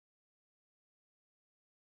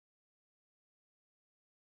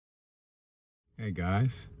Hey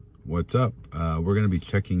guys, what's up? We're going to be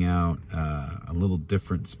checking out a little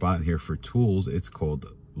different spot here for tools. It's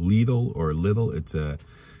called Lidl or Lidl. It's a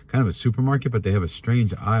kind of a supermarket, but they have a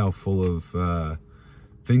strange aisle full of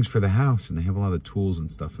things for the house, and they have a lot of tools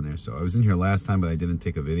and stuff in there. So I was in here last time, but I didn't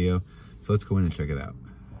take a video. So let's go in and check it out.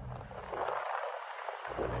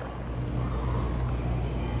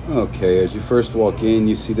 Okay, as you first walk in,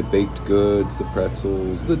 you see the baked goods, the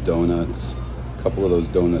pretzels, the donuts. A couple of those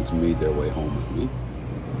donuts made their way home with me.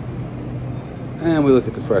 And we look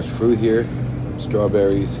at the fresh fruit here,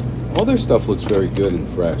 strawberries. All their stuff looks very good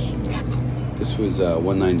and fresh. This was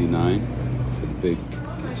 $1.99 for the big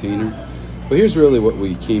container. But here's really what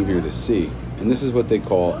we came here to see. And this is what they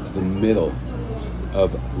call the middle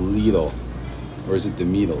of Lidl. Or is it the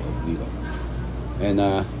middle of Lidl?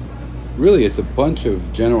 And really it's a bunch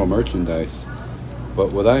of general merchandise.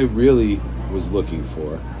 But what I really was looking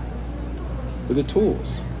for were the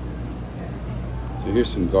tools. So here's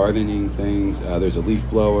some gardening things. There's a leaf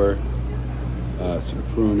blower, some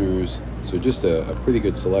pruners. So just a pretty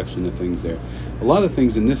good selection of things there. A lot of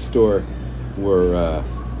things in this store were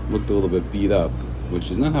looked a little bit beat up,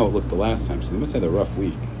 which is not how it looked the last time. So they must have had a rough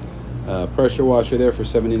week. Pressure washer there for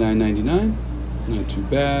 $79.99. Not too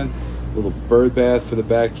bad. A little bird bath for the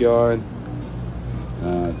backyard.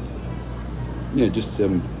 Yeah, just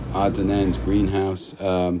some odds and ends, greenhouse.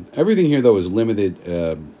 Everything here though is limited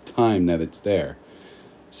time that it's there.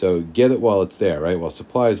 So get it while it's there, right? While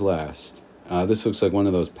supplies last. This looks like one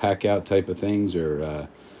of those pack out type of things, or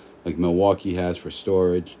like Milwaukee has for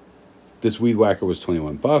storage. This weed whacker was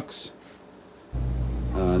 21 bucks.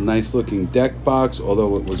 Nice looking deck box,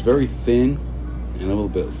 although it was very thin and a little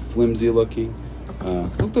bit flimsy looking.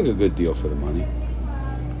 Looked like a good deal for the money.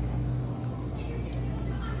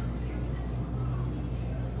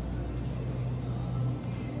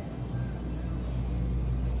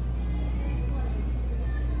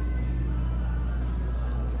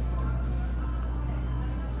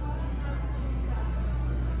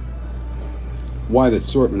 Wide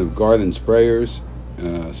assortment of garden sprayers,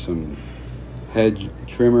 some hedge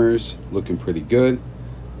trimmers, looking pretty good.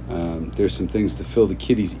 There's some things to fill the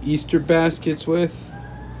kitties' Easter baskets with.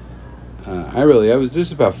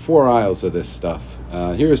 There's about 4 aisles of this stuff.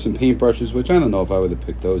 Here are some paintbrushes, which I don't know if I would have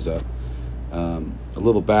picked those up. A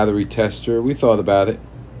little battery tester. We thought about it.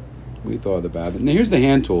 Now here's the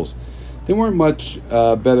hand tools. They weren't much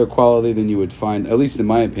better quality than you would find, at least in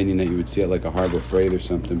my opinion, that you would see at like a Harbor Freight or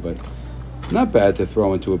something, but not bad to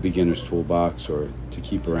throw into a beginner's toolbox or to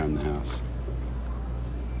keep around the house.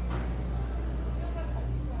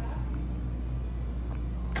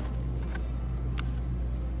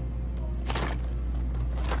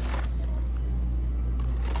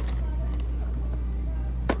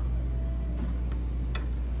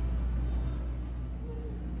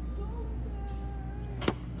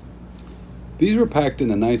 These were packed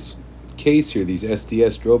in a nice case here, these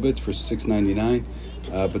SDS drill bits for $6.99.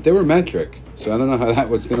 But they were metric, so I don't know how that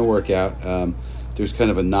was going to work out. There's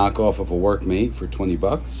kind of a knockoff of a Workmate for 20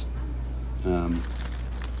 bucks. Some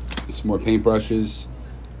more paintbrushes.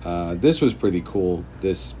 This was pretty cool.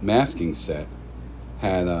 This masking set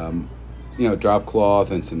had, drop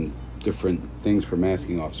cloth and some different things for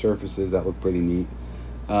masking off surfaces. That looked pretty neat.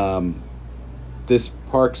 This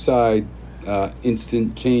Parkside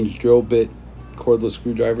instant change drill bit cordless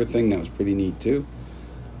screwdriver thing, that was pretty neat too.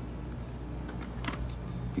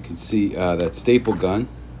 You can see that staple gun.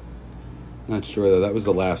 Not sure though, that was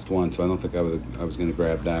the last one, so I don't think I was going to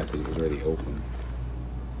grab that because it was already open.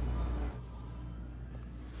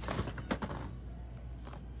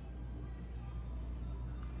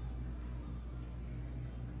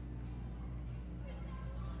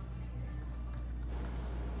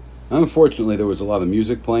 Unfortunately, there was a lot of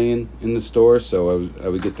music playing in the store, so I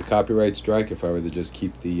would get the copyright strike if I were to just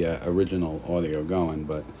keep the original audio going,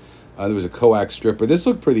 but there was a coax stripper. This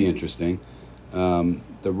looked pretty interesting. The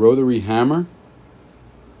rotary hammer,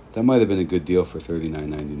 that might have been a good deal for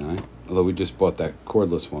 $39.99. Although we just bought that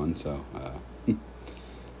cordless one, so.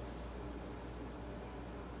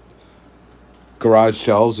 Garage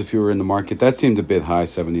shelves, if you were in the market, that seemed a bit high,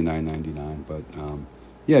 $79.99. But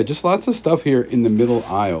yeah, just lots of stuff here in the middle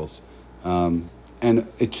aisles. And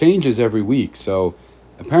it changes every week. So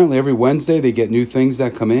apparently every Wednesday they get new things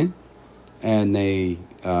that come in, and they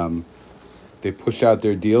push out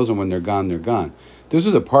their deals, and when they're gone, they're gone. This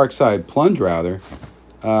was a Parkside plunge router,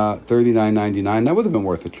 $39.99. That would have been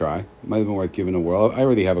worth a try. Might have been worth giving a whirl. I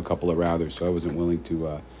already have a couple of routers, so I wasn't willing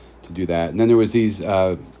to do that. And then there was these,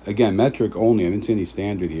 again, metric only. I didn't see any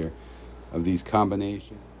standard here of these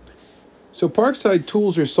combinations. So Parkside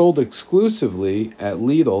tools are sold exclusively at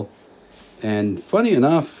Lidl, and funny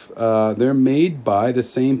enough, they're made by the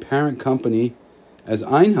same parent company as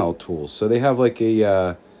Einhell tools. So they have like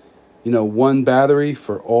a, one battery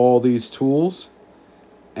for all these tools.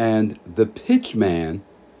 And the pitchman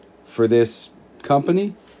for this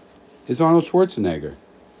company is Arnold Schwarzenegger.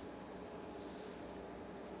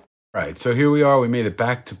 Right, so here we are. We made it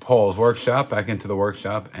back to Paul's workshop, back into the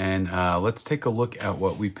workshop, and let's take a look at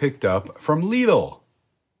what we picked up from Lidl.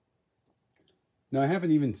 Now, I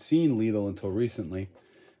haven't even seen Lidl until recently.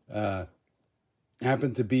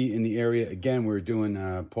 Happened to be in the area again. We were doing,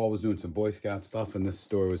 Paul was doing some Boy Scout stuff, and this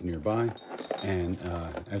store was nearby. And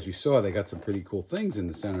as you saw, they got some pretty cool things in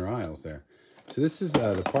the center aisles there. So this is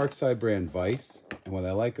the Parkside brand Vice, and what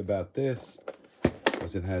I like about this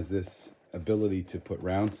is it has this ability to put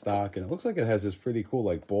round stock, and it looks like it has this pretty cool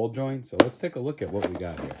like ball joint. So let's take a look at what we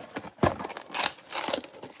got here.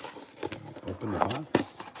 Open the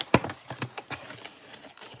box.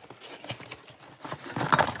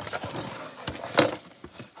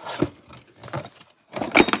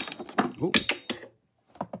 Ooh.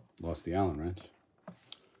 Lost the Allen wrench.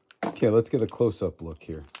 Okay, let's get a close-up look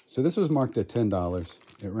here. So this was marked at $10.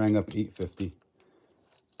 It rang up $8.50,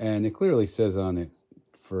 and it clearly says on it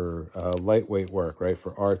for lightweight work, right?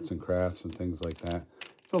 For arts and crafts and things like that.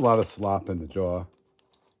 It's a lot of slop in the jaw,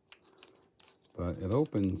 but it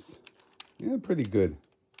opens, yeah, pretty good.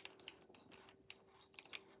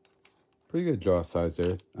 Pretty good jaw size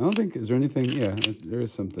there. I don't think, is there anything, yeah, there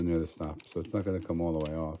is something there to stop, so it's not going to come all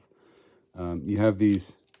the way off. You have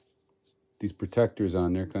these protectors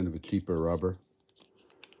on there, kind of a cheaper rubber.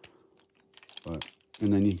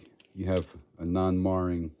 And then you have a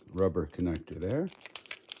non-marring rubber connector there.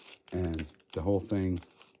 And the whole thing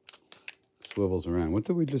swivels around. What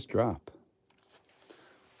did we just drop?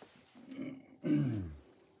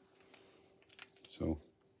 So,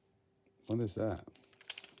 what is that?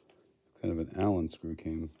 Kind of an Allen screw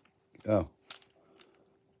came. Oh.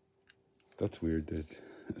 That's weird. There's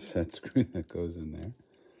a set screw that goes in there.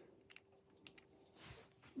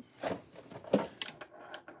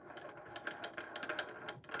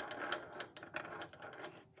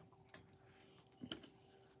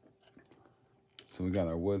 So we got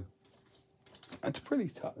our wood. That's pretty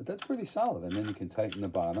tough. That's pretty solid. And then you can tighten the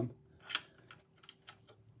bottom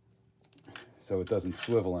so it doesn't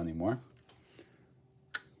swivel anymore.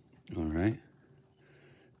 All right.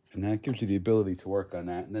 And that gives you the ability to work on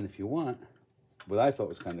that. And then if you want, what I thought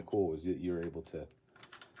was kind of cool was that you're able to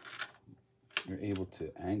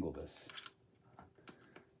angle this.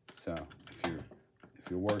 So if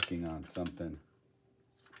you're working on something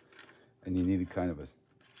and you needed kind of a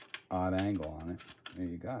odd angle on it, there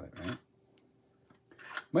you got it, right?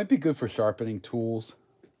 Might be good for sharpening tools,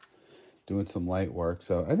 doing some light work.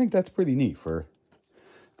 So I think that's pretty neat for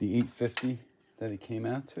the $8.50 that it came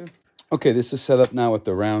out to. Okay, this is set up now with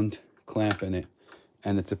the round clamp in it,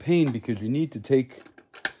 and it's a pain because you need to take,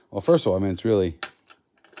 well, first of all, I mean, it's really,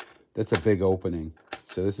 that's a big opening.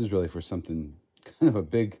 So this is really for something kind of a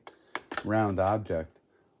big round object,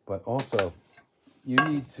 but also you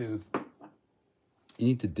need to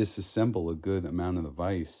disassemble a good amount of the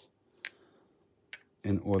vise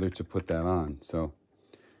in order to put that on. So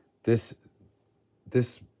this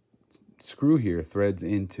screw here threads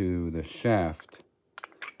into the shaft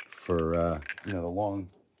for the long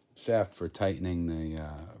shaft for tightening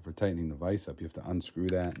the vise up. You have to unscrew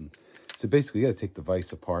that, and so basically you got to take the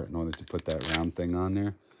vise apart in order to put that round thing on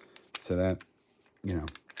there. So that,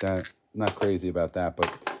 that, not crazy about that,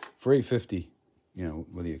 but for $8.50,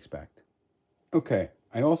 what do you expect? Okay,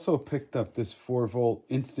 I also picked up this 4-volt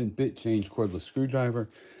instant bit change cordless screwdriver.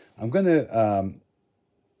 I'm going to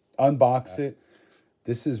unbox it.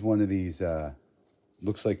 This is one of these,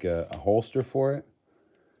 looks like a holster for it.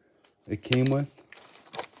 It came with.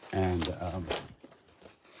 And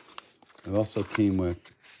it also came with,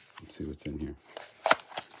 let's see what's in here.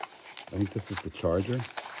 I think this is the charger.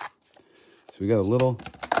 So we got a little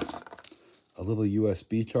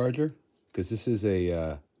USB charger, because this is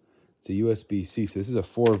it's a USB-C, so this is a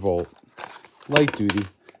 4-volt light duty,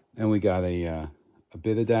 and we got a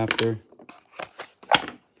bit adapter,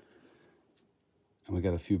 and we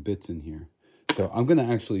got a few bits in here. So I'm going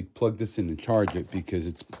to actually plug this in and charge it because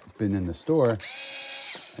it's been in the store,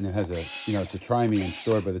 and it has it's a try me in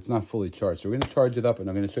store, but it's not fully charged. So we're going to charge it up, and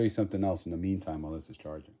I'm going to show you something else in the meantime while this is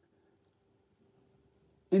charging.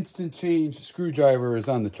 Instant change screwdriver is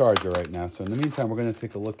on the charger right now. So in the meantime, we're going to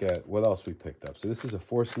take a look at what else we picked up. So this is a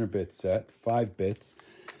Forstner bit set, 5 bits.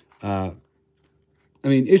 I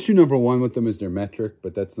mean, issue number 1 with them is they're metric,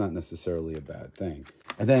 but that's not necessarily a bad thing.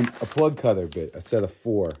 And then a plug cutter bit, a set of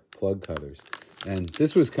 4 plug cutters. And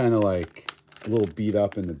this was kind of like a little beat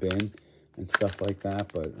up in the bin. and stuff like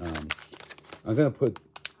that. But I'm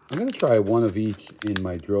gonna try one of each in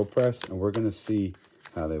my drill press, and we're gonna see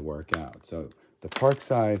how they work out. So the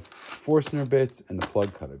Parkside Forstner bits and the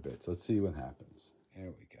plug cutter bits. Let's see what happens.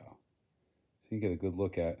 There we go. So you get a good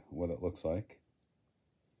look at what it looks like.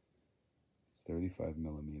 It's 35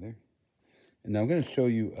 millimeter. And now I'm going to show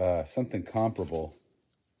you something comparable.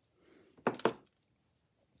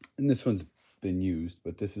 And this one's been used,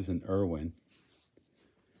 but this is an Irwin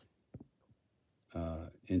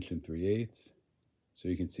 1 3/8. So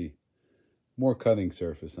you can see more cutting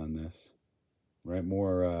surface on this, right?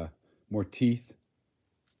 More teeth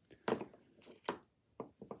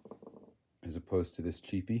as opposed to this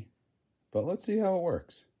cheapy. But let's see how it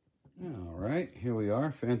works. All right, here we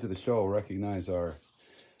are. Fans of the show will recognize our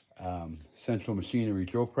central machinery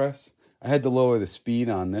drill press. I had to lower the speed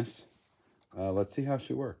on this. Let's see how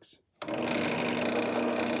she works.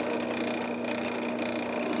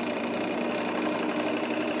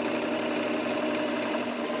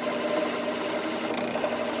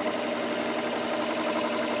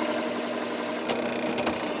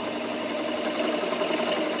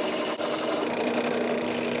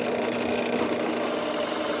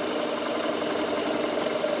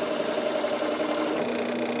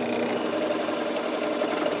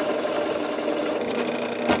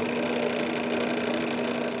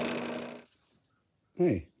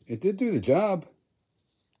 Hey, it did do the job.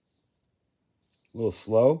 A little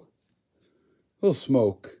slow, a little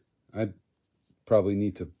smoke. I'd probably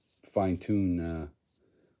need to fine-tune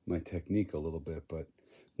my technique a little bit, but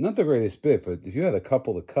not the greatest bit. But if you had a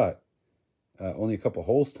couple to cut, only a couple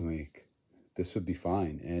holes to make, this would be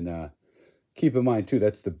fine. And keep in mind, too,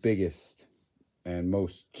 that's the biggest and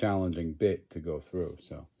most challenging bit to go through.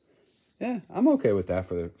 So, yeah, I'm okay with that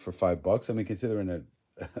for $5. I mean, considering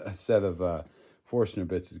a set of Forstner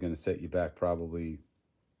bits is going to set you back probably,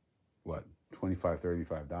 what, $25,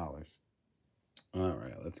 $35. All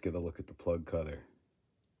right, let's get a look at the plug cutter.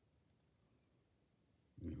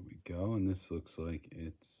 There we go, and this looks like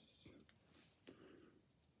it's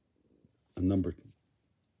a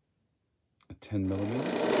 10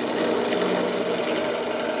 millimeter.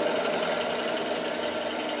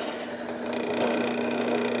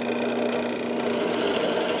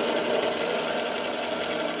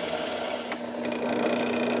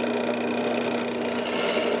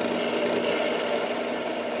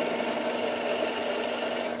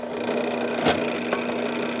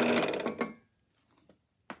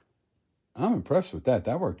 I'm impressed with that.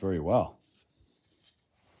 That worked very well.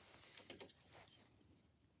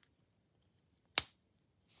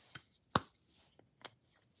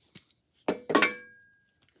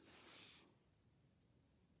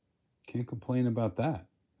 Can't complain about that.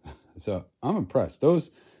 So I'm impressed.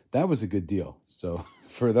 That was a good deal. So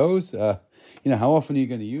for those, you know, how often are you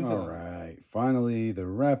going to use it? All right. Finally, the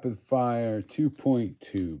rapid fire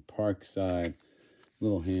 2.2 Parkside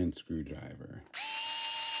little hand screwdriver.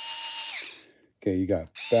 Okay, you got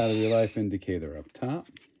battery life indicator up top.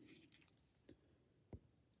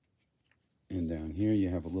 And down here you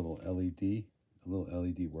have a little LED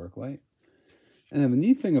work light. And then the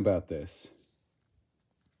neat thing about this,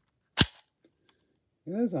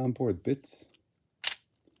 it has onboard bits.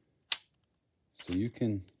 So you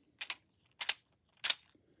can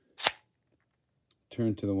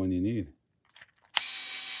turn to the one you need.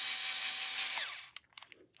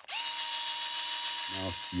 Now,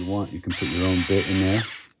 if you want, you can put your own bit in there.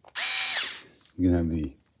 You can have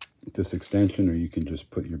this extension, or you can just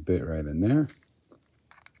put your bit right in there.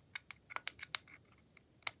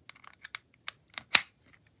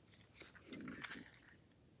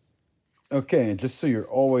 Okay, and just so you're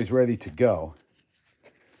always ready to go,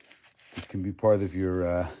 this can be part of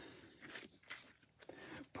your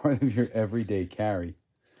everyday carry.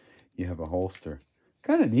 You have a holster.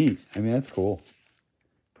 Kind of neat. I mean, that's cool.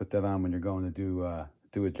 Put that on when you're going to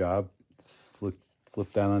do a job.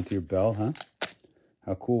 Slip down onto your belt, huh?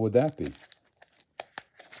 How cool would that be?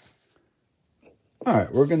 All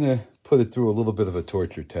right, we're going to put it through a little bit of a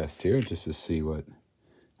torture test here just to see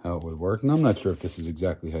how it would work. And I'm not sure if this is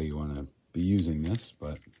exactly how you want to be using this,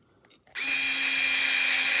 but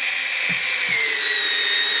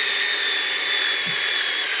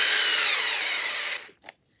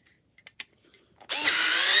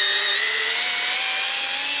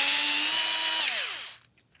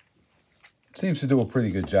seems to do a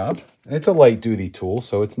pretty good job. It's a light-duty tool,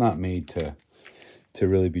 so it's not made to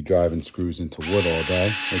really be driving screws into wood all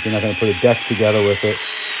day. Like, you're not going to put a deck together with it.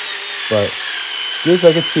 But this,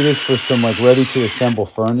 I could see this for some like ready-to-assemble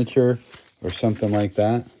furniture or something like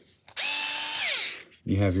that.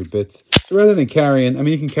 You have your bits. So rather than carrying, I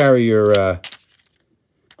mean, you can carry your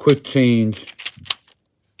quick change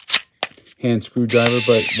hand screwdriver,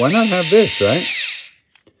 but why not have this, right?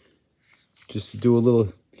 Just to do a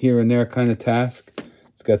little here and there kind of task.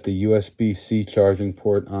 It's got the USB-C charging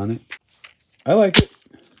port on it. I like it.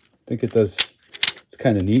 I think it does. It's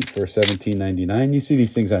kind of neat for $17.99. You see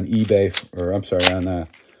these things on eBay, or I'm sorry,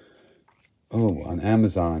 on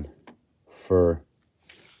Amazon for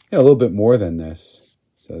a little bit more than this.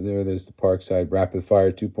 So there's the Parkside Rapid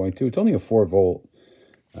Fire 2.2. It's only a 4-volt,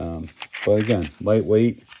 but again,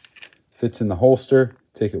 lightweight, fits in the holster.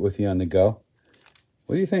 Take it with you on the go.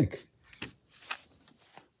 What do you think?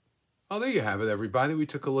 Oh, there you have it, everybody. We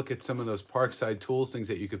took a look at some of those Parkside tools, things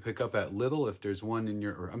that you could pick up at Lidl if there's one in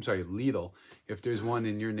your, Lidl, if there's one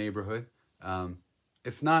in your neighborhood.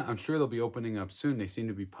 If not, I'm sure they'll be opening up soon. They seem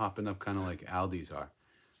to be popping up kind of like Aldi's are.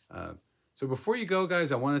 So before you go,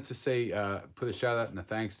 guys, I wanted to say, put a shout out and a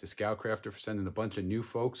thanks to Scoutcrafter for sending a bunch of new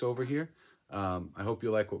folks over here. I hope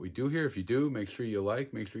you like what we do here. If you do, make sure you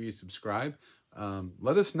like, make sure you subscribe.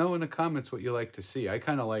 Let us know in the comments what you like to see. I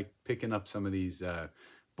kind of like picking up some of these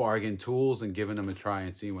bargain tools and giving them a try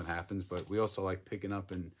and seeing what happens, but we also like picking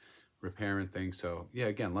up and repairing things. So yeah,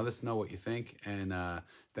 again, let us know what you think, and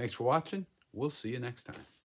thanks for watching. We'll see you next time.